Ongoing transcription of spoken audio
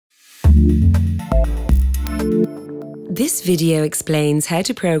This video explains how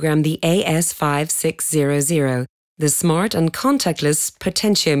to program the AS5600, the smart and contactless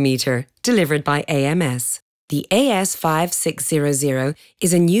potentiometer delivered by AMS. The AS5600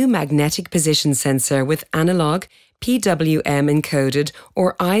 is a new magnetic position sensor with analog, PWM-encoded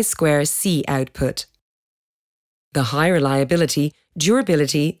or I2C output. The high reliability,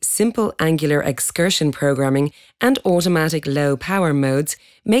 durability, simple angular excursion programming and automatic low power modes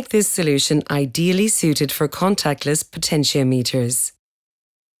make this solution ideally suited for contactless potentiometers.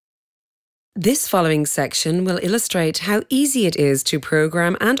 This following section will illustrate how easy it is to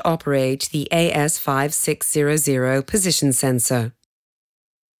program and operate the AS5600 position sensor.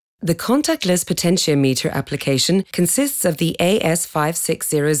 The contactless potentiometer application consists of the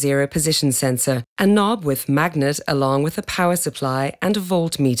AS5600 position sensor, a knob with magnet along with a power supply and a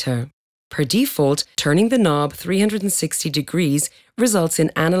voltmeter. Per default, turning the knob 360 degrees results in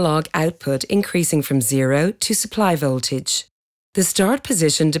analog output increasing from 0 to supply voltage. The start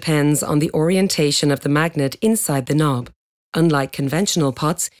position depends on the orientation of the magnet inside the knob. Unlike conventional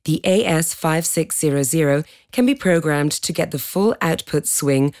pots, the AS5600 can be programmed to get the full output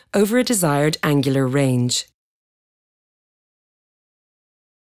swing over a desired angular range.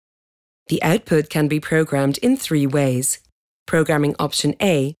 The output can be programmed in three ways. Programming option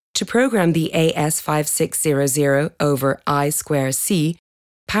A, to program the AS5600 over I2C,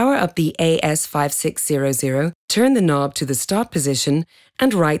 power up the AS5600, turn the knob to the start position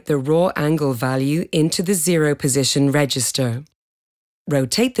and write the raw angle value into the 0 position register.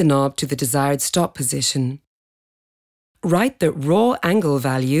 Rotate the knob to the desired stop position. Write the raw angle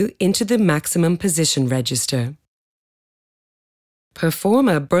value into the maximum position register. Perform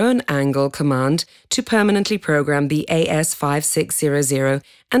a burn angle command to permanently program the AS5600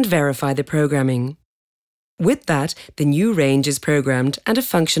 and verify the programming. With that, the new range is programmed and a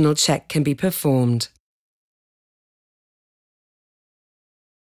functional check can be performed.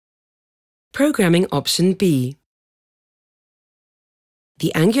 Programming option B.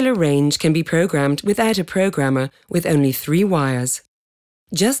 The angular range can be programmed without a programmer with only 3 wires.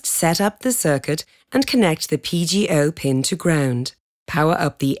 Just set up the circuit and connect the PGO pin to ground. Power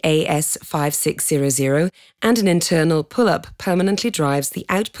up the AS5600 and an internal pull-up permanently drives the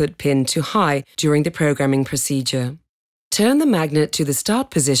output pin to high during the programming procedure. Turn the magnet to the start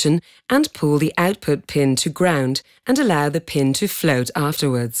position and pull the output pin to ground and allow the pin to float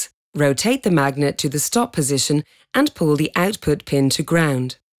afterwards. Rotate the magnet to the stop position and pull the output pin to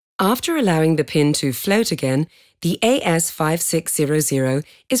ground. After allowing the pin to float again, the AS5600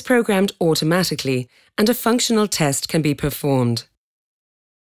 is programmed automatically and a functional test can be performed.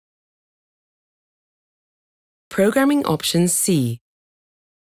 Programming option C.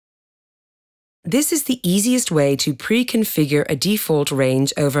 This is the easiest way to pre-configure a default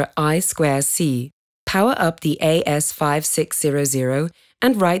range over I2C. Power up the AS5600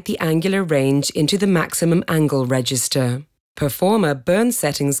 and write the angular range into the maximum angle register. Perform a burn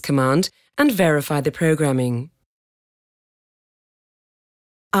settings command and verify the programming.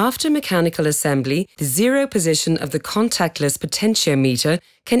 After mechanical assembly, the 0 position of the contactless potentiometer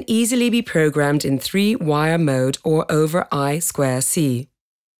can easily be programmed in 3-wire mode or over I2C.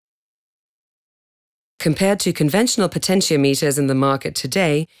 Compared to conventional potentiometers in the market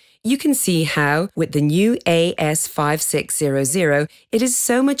today, you can see how, with the new AS5600, it is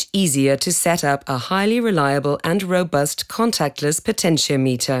so much easier to set up a highly reliable and robust contactless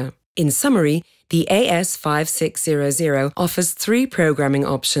potentiometer. In summary, the AS5600 offers 3 programming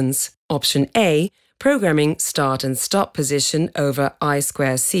options. Option A, programming start and stop position over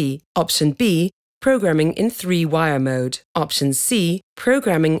I2C. Option B, programming in 3-wire mode. Option C,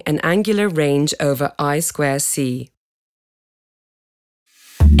 programming an angular range over I2C.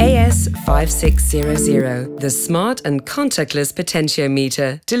 AS5600, the smart and contactless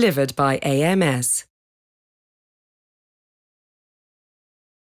potentiometer delivered by AMS.